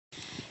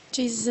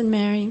Jesus and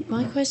Mary,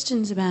 my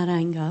question's about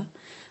anger.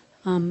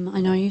 I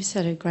know you've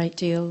said a great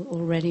deal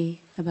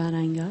already about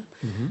anger.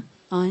 Mm-hmm.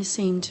 I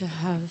seem to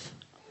have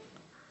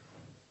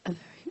a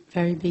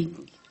very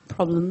big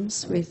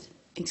problems with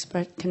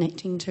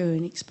connecting to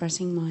and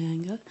expressing my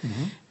anger.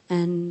 Mm-hmm.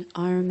 And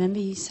I remember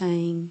you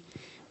saying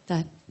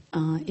that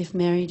if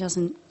Mary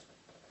doesn't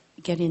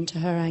get into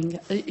her anger,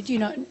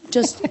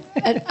 just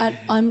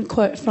I'm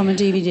quote from a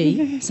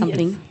DVD,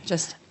 something, Yes.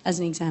 just as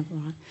an example,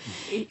 right?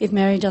 If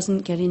Mary doesn't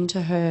get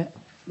into her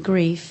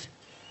grief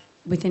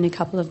within a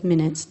couple of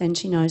minutes, then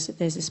she knows that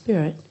there's a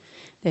spirit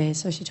there,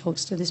 so she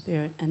talks to the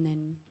spirit, and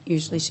then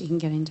usually she can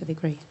get into the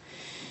grief.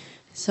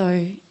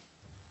 So,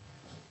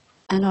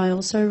 and I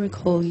also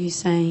recall you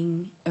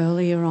saying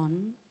earlier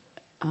on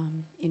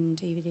in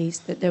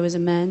DVDs that there was a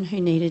man who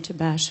needed to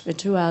bash for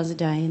 2 hours a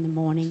day in the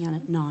morning and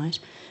at night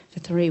for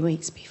 3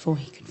 weeks before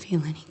he could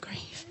feel any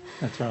grief.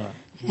 That's right.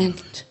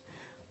 And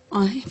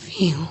I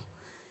feel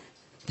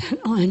that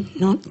I'm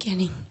not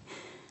getting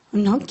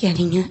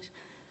it.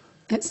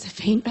 That's the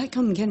feedback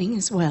I'm getting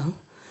as well.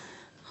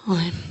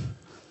 I'm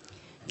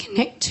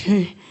connect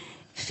to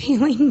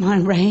feeling my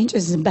rage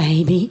as a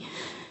baby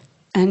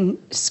and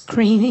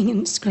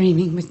screaming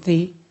with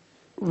the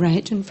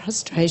rage and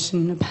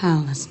frustration and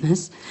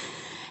powerlessness,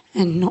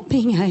 and not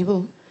being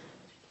able.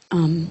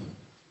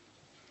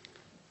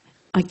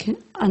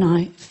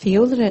 I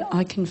feel that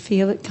I can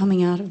feel it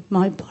coming out of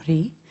my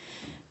body,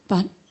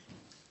 but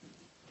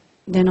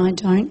then I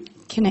don't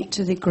connect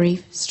to the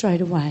grief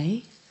straight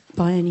away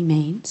by any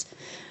means.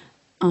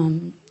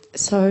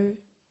 So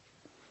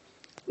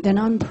then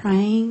I'm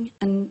praying,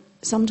 and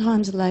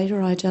sometimes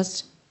later I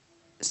just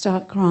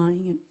start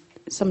crying at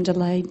some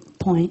delayed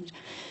point.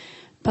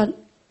 But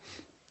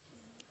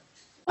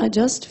I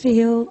just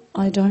feel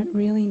I don't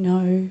really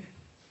know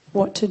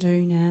what to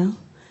do now.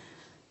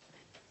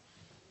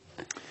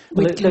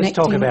 Let's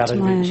talk about it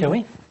a bit, shall we?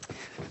 I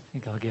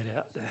think I'll get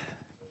out there.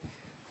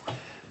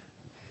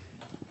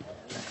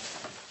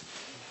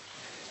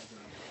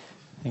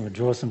 I think we'll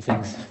draw some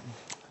things,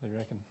 I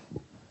reckon.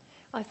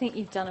 I think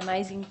you've done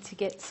amazing to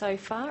get so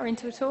far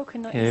into a talk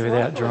and not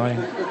without drawing.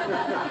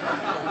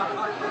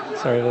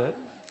 Sorry about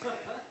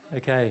that.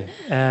 Okay.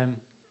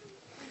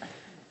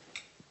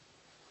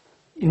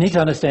 You need to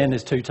understand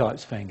there's two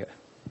types of anger,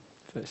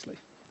 firstly.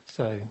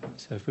 So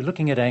if we're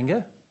looking at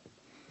anger,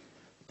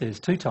 there's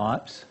two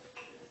types.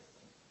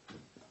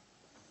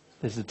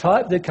 There's the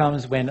type that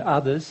comes when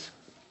others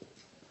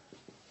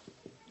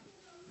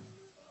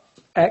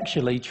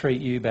actually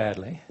treat you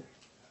badly.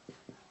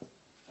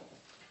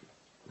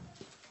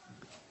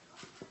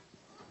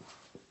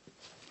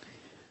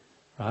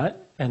 Right?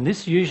 And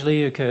this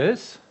usually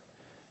occurs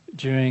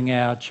during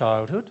our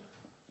childhood.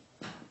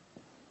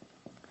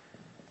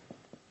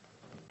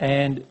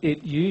 And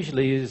it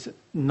usually is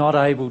not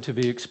able to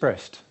be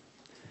expressed.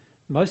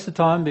 Most of the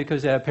time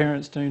because our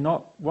parents do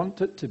not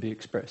want it to be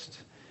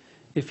expressed.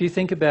 If you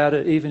think about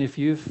it, even if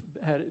you've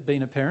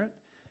been a parent,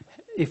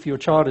 if your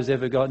child has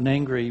ever gotten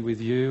angry with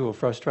you or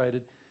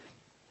frustrated,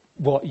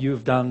 what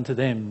you've done to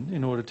them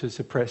in order to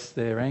suppress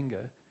their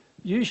anger,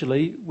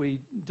 usually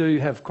we do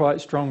have quite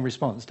strong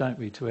response, don't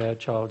we, to our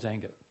child's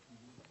anger.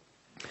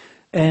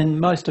 And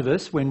most of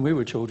us, when we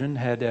were children,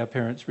 had our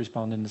parents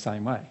respond in the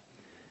same way,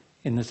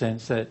 in the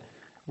sense that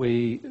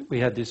we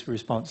had this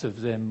response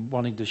of them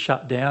wanting to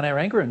shut down our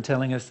anger and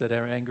telling us that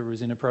our anger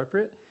was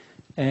inappropriate,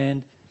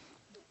 and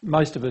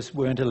most of us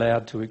weren't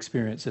allowed to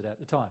experience it at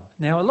the time.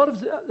 Now,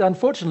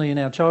 unfortunately in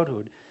our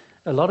childhood,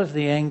 a lot of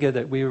the anger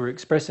that we were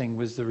expressing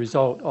was the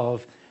result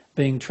of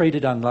being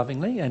treated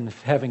unlovingly and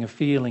having a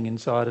feeling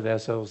inside of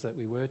ourselves that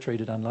we were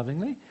treated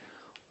unlovingly.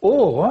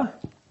 So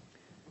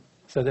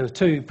there were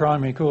two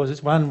primary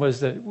causes. One was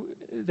that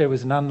there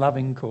was an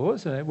unloving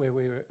cause where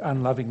we were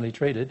unlovingly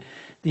treated.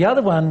 The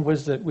other one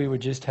was that we were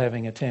just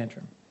having a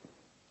tantrum.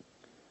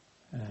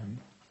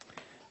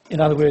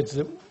 In other words,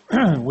 that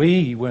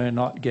we were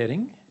not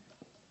getting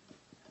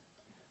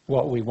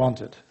what we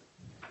wanted.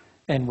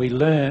 And we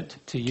learnt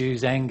to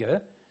use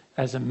anger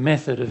as a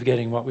method of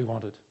getting what we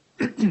wanted.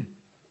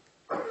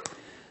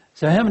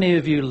 So how many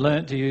of you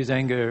learnt to use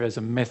anger as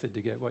a method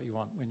to get what you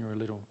want when you were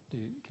little?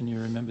 Can you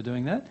remember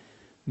doing that?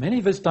 Many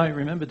of us don't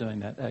remember doing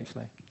that,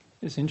 actually.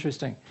 It's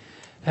interesting.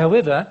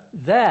 However,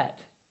 that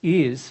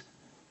is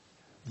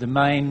the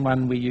main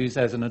one we use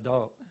as an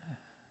adult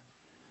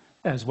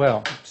as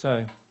well.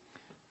 So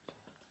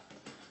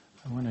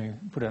I want to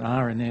put an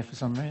R in there for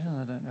some reason.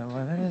 I don't know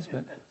why that is,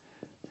 but...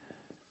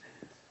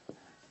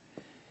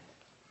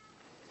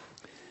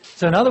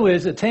 So in other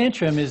words, a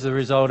tantrum is the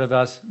result of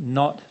us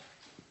not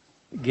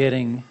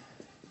getting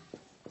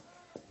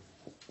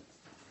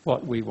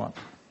what we want.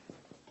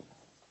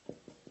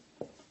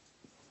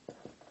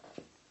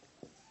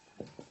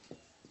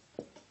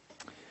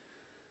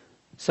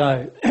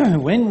 So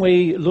when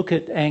we look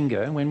at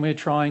anger, when we're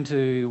trying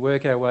to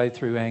work our way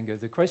through anger,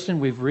 the question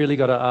we've really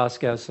got to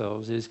ask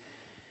ourselves is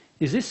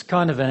this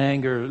kind of an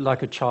anger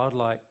like a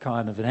childlike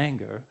kind of an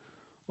anger,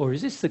 or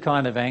is this the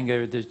kind of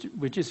anger that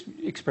we're just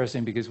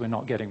expressing because we're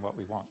not getting what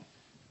we want?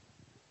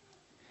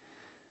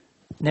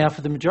 Now,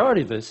 for the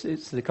majority of us,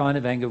 it's the kind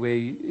of anger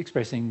we're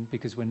expressing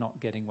because we're not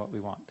getting what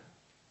we want.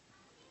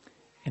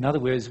 In other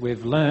words,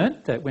 we've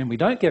learnt that when we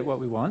don't get what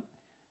we want,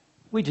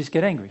 we just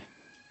get angry.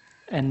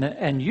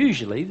 And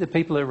usually the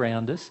people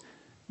around us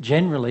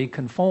generally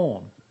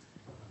conform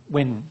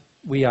when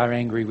we are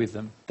angry with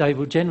them. They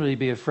will generally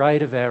be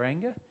afraid of our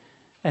anger,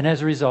 and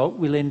as a result,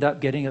 we'll end up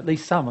getting at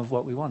least some of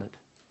what we wanted.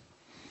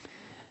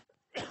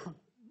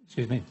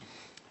 Excuse me.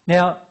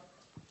 Now,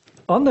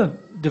 on the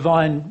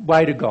divine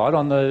way to God,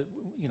 on the,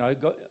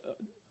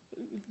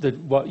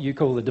 what you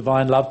call the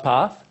divine love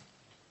path,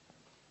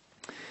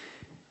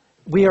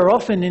 we are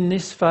often in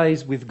this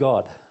phase with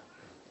God.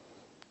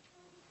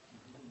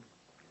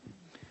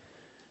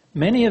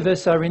 Many of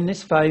us are in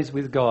this phase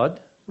with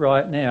God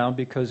right now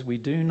because we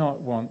do not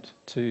want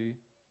to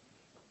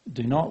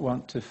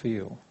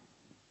feel.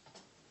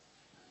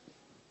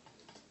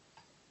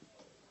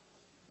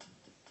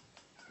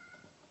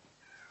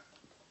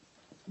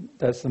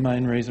 That's the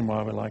main reason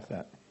why we're like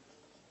that.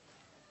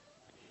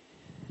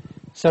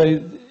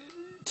 So,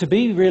 to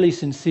be really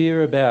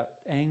sincere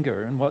about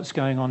anger and what's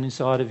going on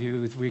inside of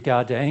you with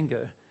regard to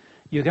anger,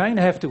 you're going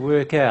to have to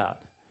work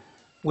out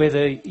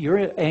whether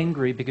you're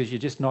angry because you're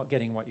just not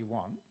getting what you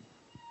want,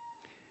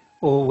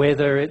 or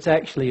whether it's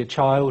actually a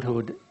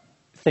childhood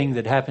thing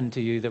that happened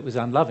to you that was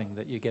unloving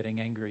that you're getting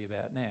angry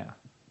about now.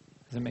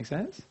 Does that make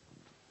sense?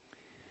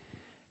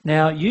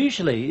 Now,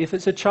 usually, if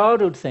it's a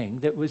childhood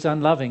thing that was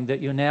unloving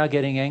that you're now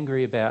getting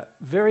angry about,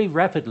 very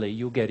rapidly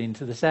you'll get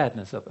into the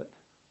sadness of it.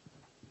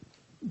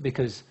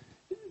 Because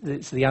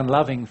it's the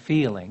unloving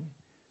feeling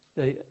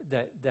that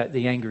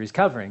the anger is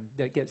covering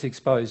that gets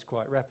exposed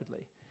quite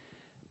rapidly.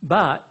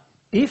 But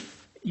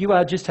if you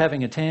are just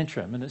having a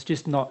tantrum and it's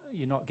just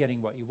you're not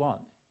getting what you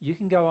want, you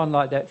can go on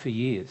like that for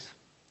years.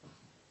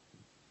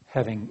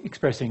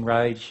 Expressing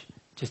rage,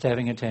 just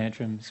having a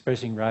tantrum,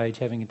 expressing rage,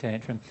 having a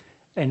tantrum,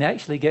 and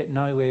actually get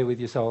nowhere with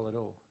your soul at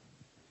all.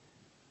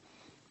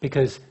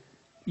 Because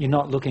you're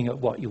not looking at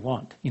what you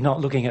want. You're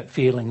not looking at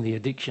feeling the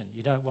addiction.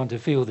 You don't want to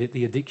feel that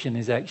the addiction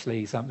is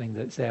actually something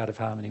that's out of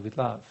harmony with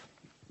love.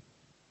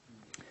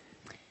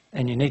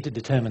 And you need to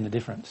determine the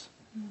difference.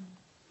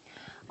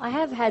 I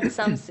have had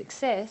some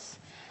success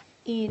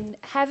in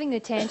having the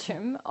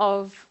tantrum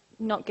of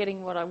not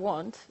getting what I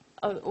want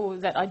or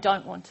that I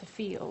don't want to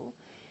feel.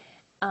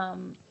 I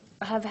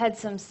have had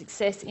some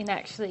success in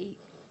actually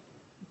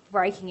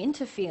breaking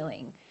into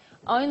feeling,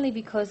 only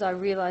because I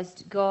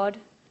realised, God,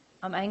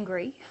 I'm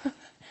angry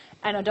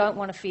and I don't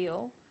want to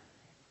feel,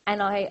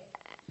 and I,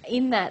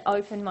 in that,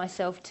 opened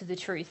myself to the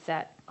truth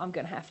that I'm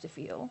going to have to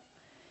feel.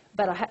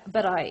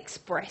 But I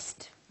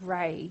expressed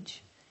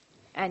rage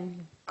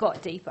and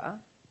got deeper.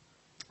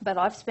 But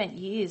I've spent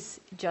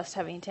years just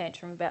having a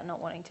tantrum about not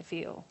wanting to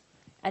feel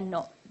and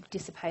not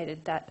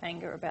dissipated that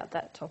anger about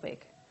that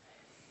topic.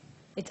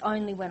 It's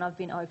only when I've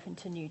been open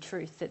to new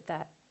truth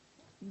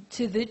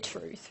to the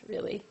truth,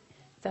 really,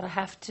 that I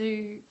have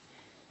to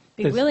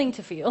be willing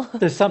to feel.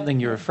 There's something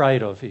you're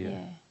afraid of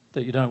here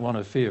that you don't want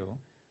to feel,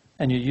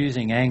 and you're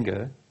using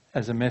anger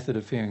as a method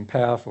of feeling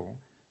powerful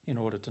in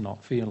order to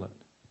not feel it.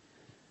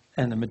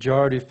 And the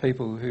majority of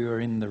people who are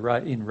in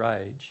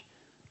rage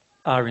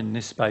are in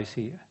this space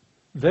here.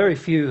 Very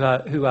few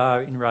who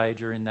are in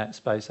rage are in that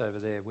space over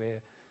there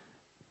where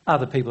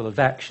other people have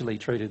actually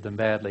treated them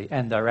badly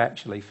and they're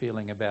actually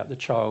feeling about the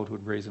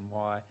childhood reason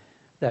why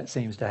that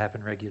seems to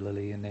happen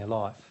regularly in their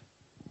life.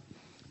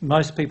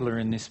 Most people are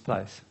in this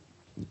place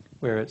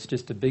where it's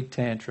just a big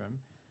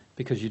tantrum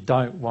because you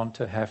don't want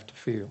to have to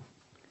feel.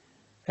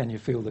 And you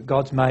feel that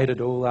God's made it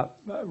all up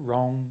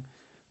wrong.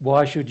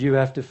 Why should you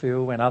have to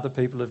feel when other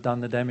people have done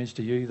the damage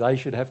to you? They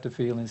should have to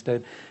feel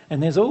instead.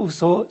 And there's all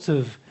sorts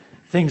of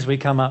things we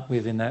come up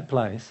with in that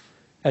place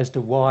as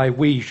to why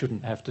we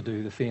shouldn't have to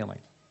do the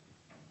feeling.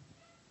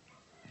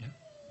 Yeah.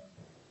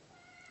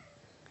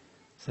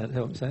 Does that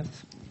help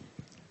sense?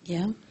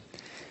 Yeah.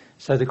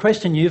 So the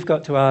question you've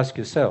got to ask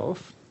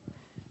yourself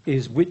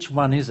is, which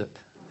one is it?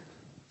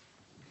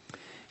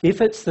 If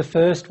it's the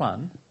first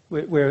one,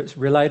 where it's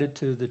related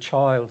to the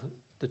child,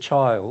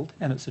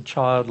 and it's a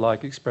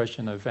childlike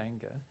expression of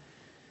anger,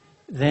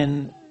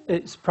 then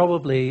it's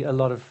probably a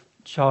lot of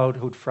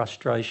childhood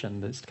frustration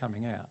that's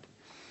coming out.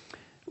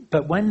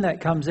 But when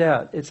that comes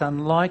out, it's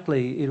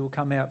unlikely it'll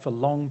come out for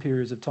long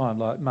periods of time,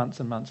 like months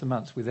and months and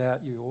months,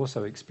 without you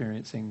also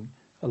experiencing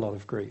a lot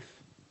of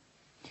grief.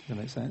 Does that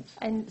make sense?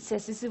 And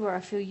Seth, this is where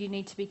I feel you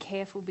need to be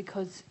careful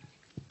because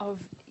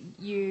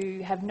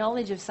you have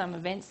knowledge of some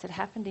events that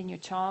happened in your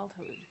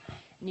childhood,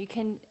 and you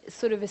can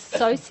sort of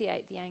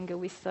associate the anger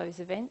with those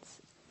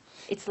events.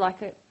 It's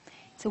like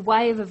it's a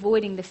way of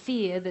avoiding the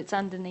fear that's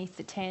underneath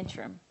the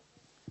tantrum.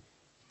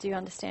 Do you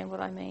understand what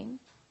I mean?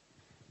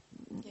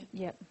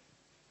 Yep.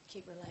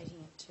 Keep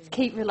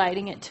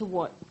relating it to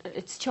what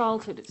it's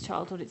childhood,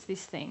 it's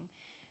this thing.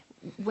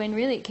 When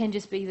really it can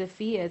just be the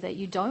fear that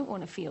you don't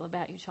want to feel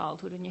about your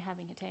childhood and you're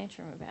having a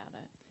tantrum about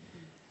it.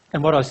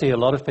 And what I see a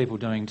lot of people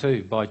doing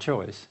too, by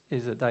choice,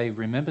 is that they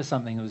remember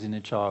something that was in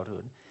their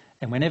childhood,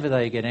 and whenever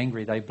they get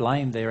angry, they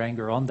blame their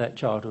anger on that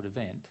childhood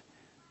event,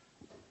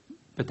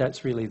 But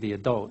that's really the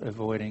adult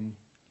avoiding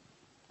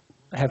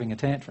having a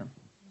tantrum.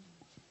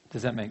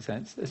 Does that make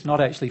sense? It's not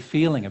actually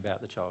feeling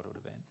about the childhood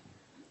event.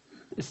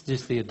 It's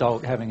just the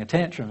adult having a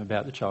tantrum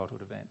about the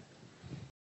childhood event.